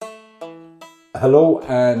Hello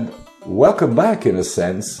and welcome back, in a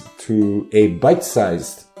sense, to a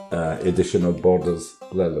bite-sized edition of Borders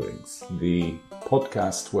Bletherings, the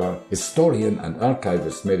podcast where historian and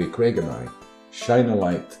archivist Mary Craig and I shine a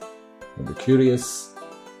light on the curious,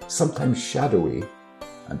 sometimes shadowy,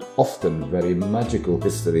 and often very magical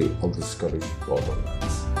history of the Scottish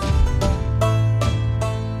borderlands.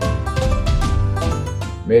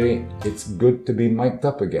 Mary, it's good to be mic'd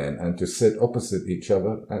up again and to sit opposite each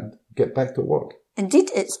other and get back to work. Indeed,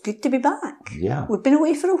 it's good to be back. Yeah. We've been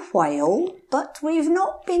away for a while, but we've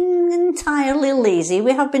not been entirely lazy.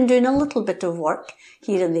 We have been doing a little bit of work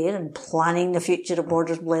here and there and planning the future of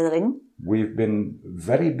Borders Blethering. We've been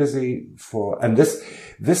very busy and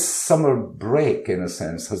this summer break, in a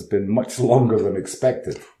sense, has been much longer than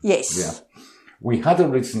expected. Yes. Yeah. We had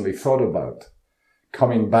originally thought about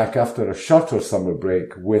coming back after a shorter summer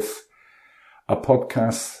break with a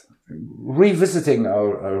podcast revisiting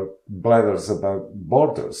our blethers about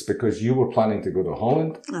borders, because you were planning to go to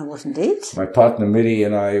Holland. I was indeed. My partner Miri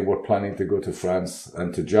and I were planning to go to France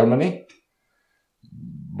and to Germany.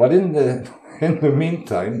 But in the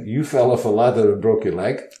meantime, you fell off a ladder and broke your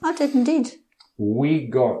leg. I did indeed. We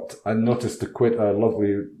got a notice to quit a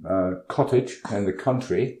lovely cottage in the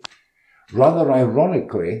country. Rather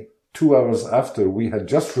ironically, 2 hours after we had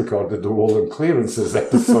just recorded the Wall and Clearances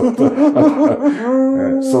episode.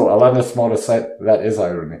 So Alanis Morissette, that is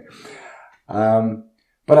irony.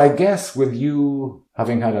 But I guess with you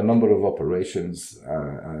having had a number of operations,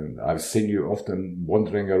 and I've seen you often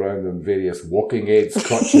wandering around in various walking aids,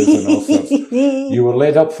 crutches and all sorts, you were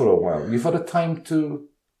laid up for a while. You've had a time to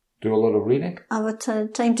do a lot of reading? I've had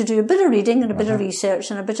time to do a bit of reading and a bit of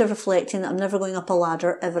research and a bit of reflecting that I'm never going up a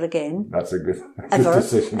ladder ever again. That's a good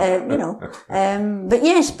decision. But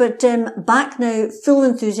back now, full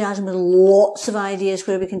enthusiasm with lots of ideas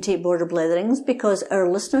where we can take Border Bletherings, because our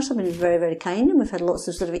listeners have been very, very kind, and we've had lots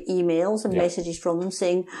of sort of emails and messages from them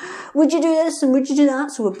saying, would you do this and would you do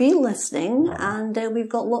that? So we'll be listening, and we've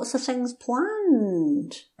got lots of things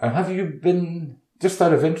planned. And have you been... Just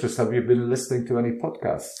out of interest, have you been listening to any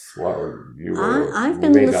podcasts while you were I've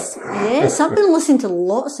been laid up? Yes, I've been listening to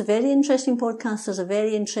lots of very interesting podcasts. There's a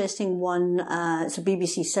very interesting one. It's a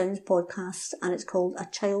BBC Sounds podcast, and it's called A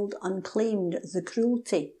Child Unclaimed, The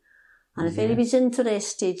Cruelty. And if anybody's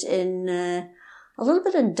interested in a little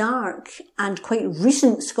bit of dark and quite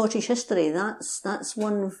recent Scottish history, that's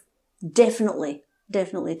one definitely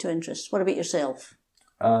to interest. What about yourself?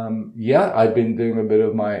 I've been doing a bit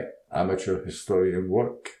of my amateur historian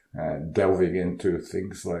work, delving into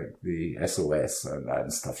things like the SOS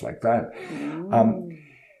and stuff like that.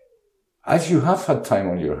 As you have had time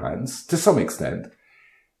on your hands, to some extent,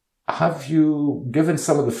 have you, given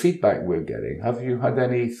some of the feedback we're getting, have you had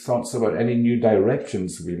any thoughts about any new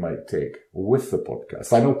directions we might take with the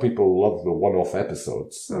podcast? I know people love the one-off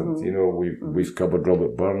episodes, and we've covered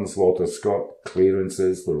Robert Burns, Walter Scott,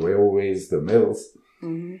 clearances, the railways, the mills.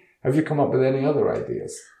 Have you come up with any other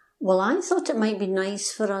ideas? Well, I thought it might be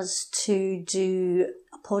nice for us to do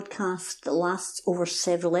a podcast that lasts over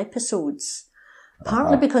several episodes.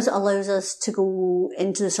 Partly because it allows us to go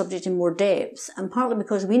into the subject in more depth, and partly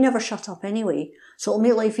because we never shut up anyway. So it'll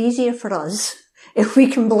make life easier for us if we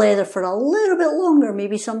can blether for a little bit longer,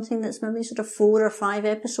 maybe something that's maybe sort of 4 or 5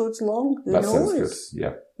 episodes long. Who knows? Sounds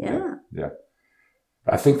good. Yeah.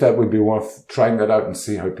 I think that would be worth trying that out and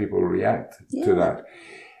see how people react to that.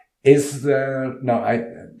 Is there, now,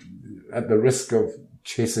 at the risk of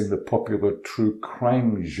chasing the popular true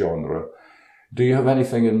crime genre, do you have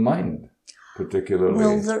anything in mind, particularly?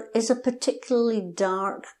 Well, there is a particularly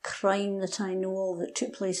dark crime that I know of that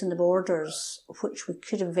took place in the Borders, which we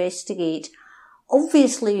could investigate.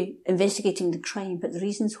 Obviously, investigating the crime, but the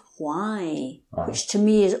reasons why, which to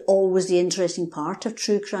me is always the interesting part of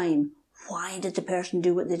true crime. Why did the person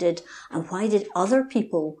do what they did? And why did other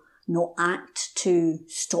people not act to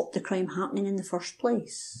stop the crime happening in the first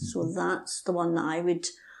place? So that's the one that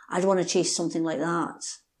I'd want to chase something like that.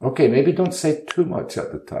 Okay, maybe don't say too much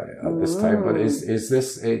at this time, but is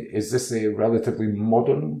this a relatively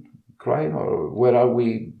modern crime, or where are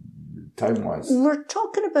we time-wise? We're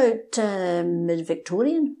talking about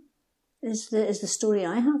mid-Victorian is the story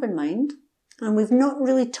I have in mind. And we've not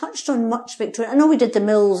really touched on much Victorian. I know we did the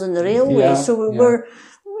mills and the railways,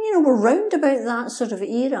 we're round about that sort of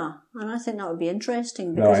era, and I think that would be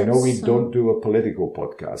interesting. Now, I know we don't do a political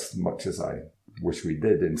podcast, much as I wish we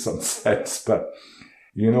did in some sense, but,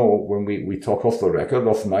 when we talk off the record,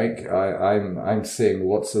 off mic, I'm seeing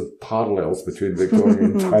lots of parallels between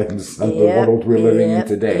Victorian times and the world we're living in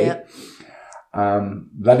today.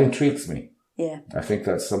 That intrigues me. Yeah. I think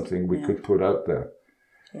that's something we could put out there.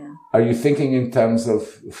 Yeah. Are you thinking in terms of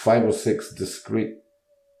 5 or 6 discrete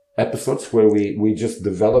episodes where we just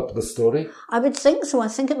develop the story? I would think so. I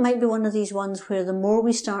think it might be one of these ones where the more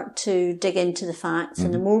we start to dig into the facts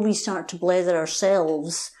and the more we start to blether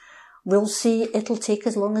ourselves, we'll see it'll take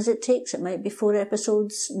as long as it takes. It might be 4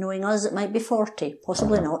 episodes. Knowing us, it might be 40.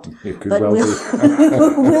 Possibly not. It could But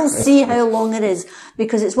well we'll see how long it is,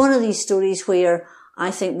 because it's one of these stories where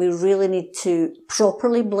I think we really need to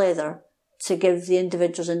properly blether to give the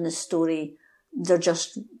individuals in this story their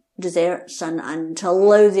just desserts and to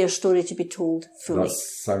allow their story to be told fully. That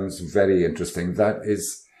sounds very interesting. That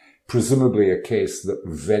is presumably a case that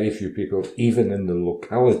very few people, even in the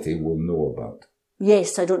locality, will know about.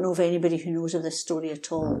 Yes, I don't know of anybody who knows of this story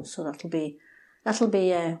at all. Right. So that'll be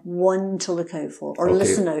one to look out for, or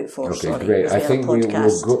listen out for. Okay, sorry, great. as I we think have a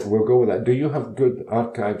podcast. we'll go with that. Do you have good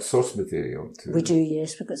archived source material too? We do,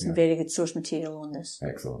 yes. We've got some very good source material on this.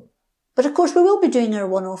 Excellent. But of course, we will be doing our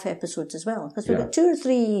one-off episodes as well, because we've got 2 or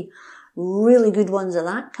 3 really good ones of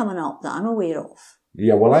that coming up that I'm aware of.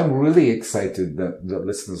 Yeah, well, I'm really excited that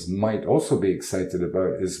listeners might also be excited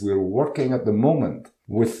about is we're working at the moment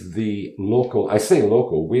with the local, I say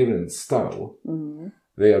local, we're in Stow. Mm-hmm.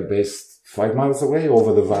 They are based 5 miles away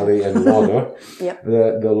over the valley in Lauder. Yep.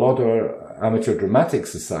 The Lauder Amateur Dramatic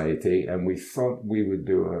Society, and we thought we would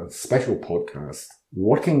do a special podcast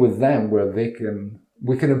working with them where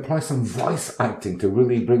we can employ some voice acting to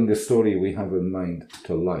really bring the story we have in mind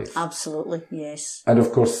to life. Absolutely, yes. And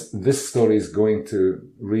of course, this story is going to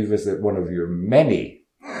revisit one of your many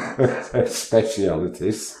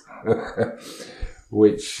specialities,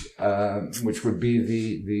 which would be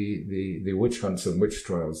the witch hunts and witch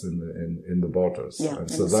trials in the borders. Yeah, and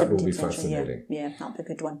so that will be fascinating. Yeah, that'll be a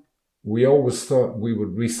good one. We always thought we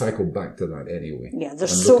would recycle back to that anyway. Yeah,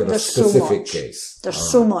 there's and so look at a there's so specific much. case. There's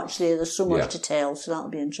so much there. There's so much to tell. So that'll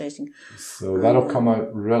be interesting. So that'll come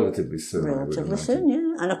out relatively soon. Relatively soon,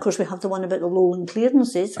 yeah. And of course, we have the one about the lowland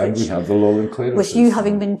clearances. And we have the lowland clearances. With you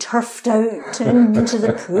having been turfed out into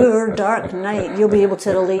the poor dark night, you'll be able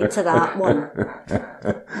to relate to that one.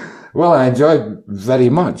 Well, I enjoyed very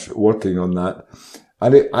much working on that,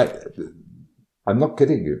 and I'm not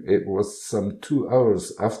kidding you. It was some 2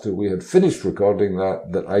 hours after we had finished recording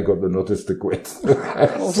that I got the notice to quit. So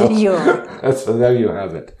there you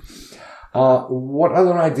have it. What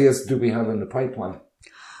other ideas do we have in the pipeline?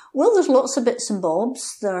 Well, there's lots of bits and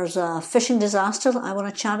bobs. There's a fishing disaster that I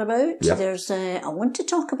want to chat about. Yep. I want to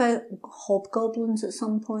talk about hobgoblins at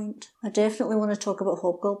some point. I definitely want to talk about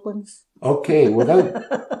hobgoblins. Okay,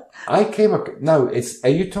 are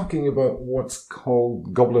you talking about what's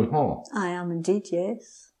called Goblin Hall? I am indeed,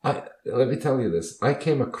 yes. Let me tell you this. I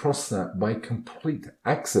came across that by complete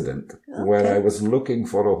accident when I was looking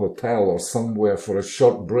for a hotel or somewhere for a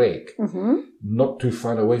short break, not too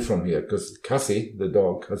far away from here, because Cassie, the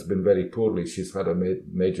dog, has been very poorly. She's had a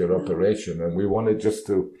major operation, and we wanted just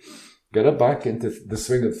to get her back into the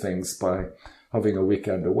swing of things by having a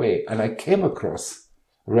weekend away. And I came across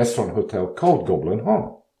a restaurant hotel called Goblin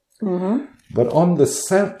Hall. Mm-hmm. But on the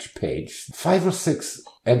search page, 5 or 6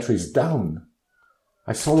 entries down,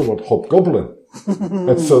 I saw the word hobgoblin.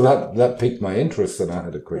 And so that piqued my interest, and I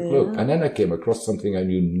had a quick look. And then I came across something I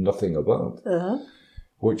knew nothing about,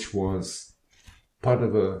 which was part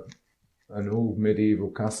of an old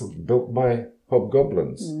medieval castle built by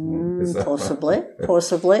hobgoblins. Possibly.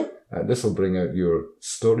 And this will bring out your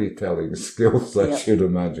storytelling skills, I should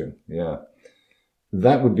imagine. Yeah.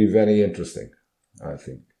 That would be very interesting, I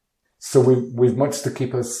think. So we've much to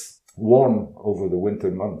keep us warm over the winter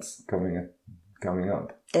months coming up.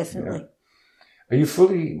 Definitely. Yeah. Are you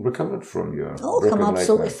fully recovered from your I'm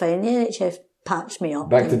absolutely fine. The NHF patched me up.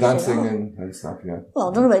 Back to dancing and stuff, yeah. Well,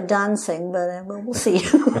 I don't know about dancing, but we'll see.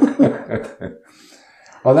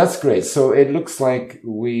 Oh, that's great. So it looks like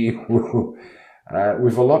we've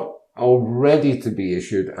a lot already to be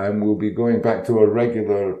issued, and we'll be going back to a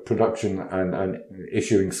regular production and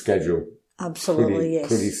issuing schedule. Absolutely, yes.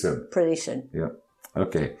 Pretty soon. Yeah.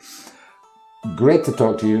 Okay. Great to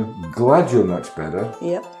talk to you. Glad you're much better.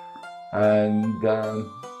 Yep. And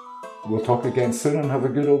we'll talk again soon and have a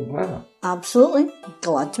good old blather. Absolutely.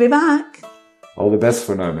 Glad to be back. All the best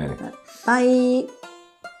for now, Mary. Bye.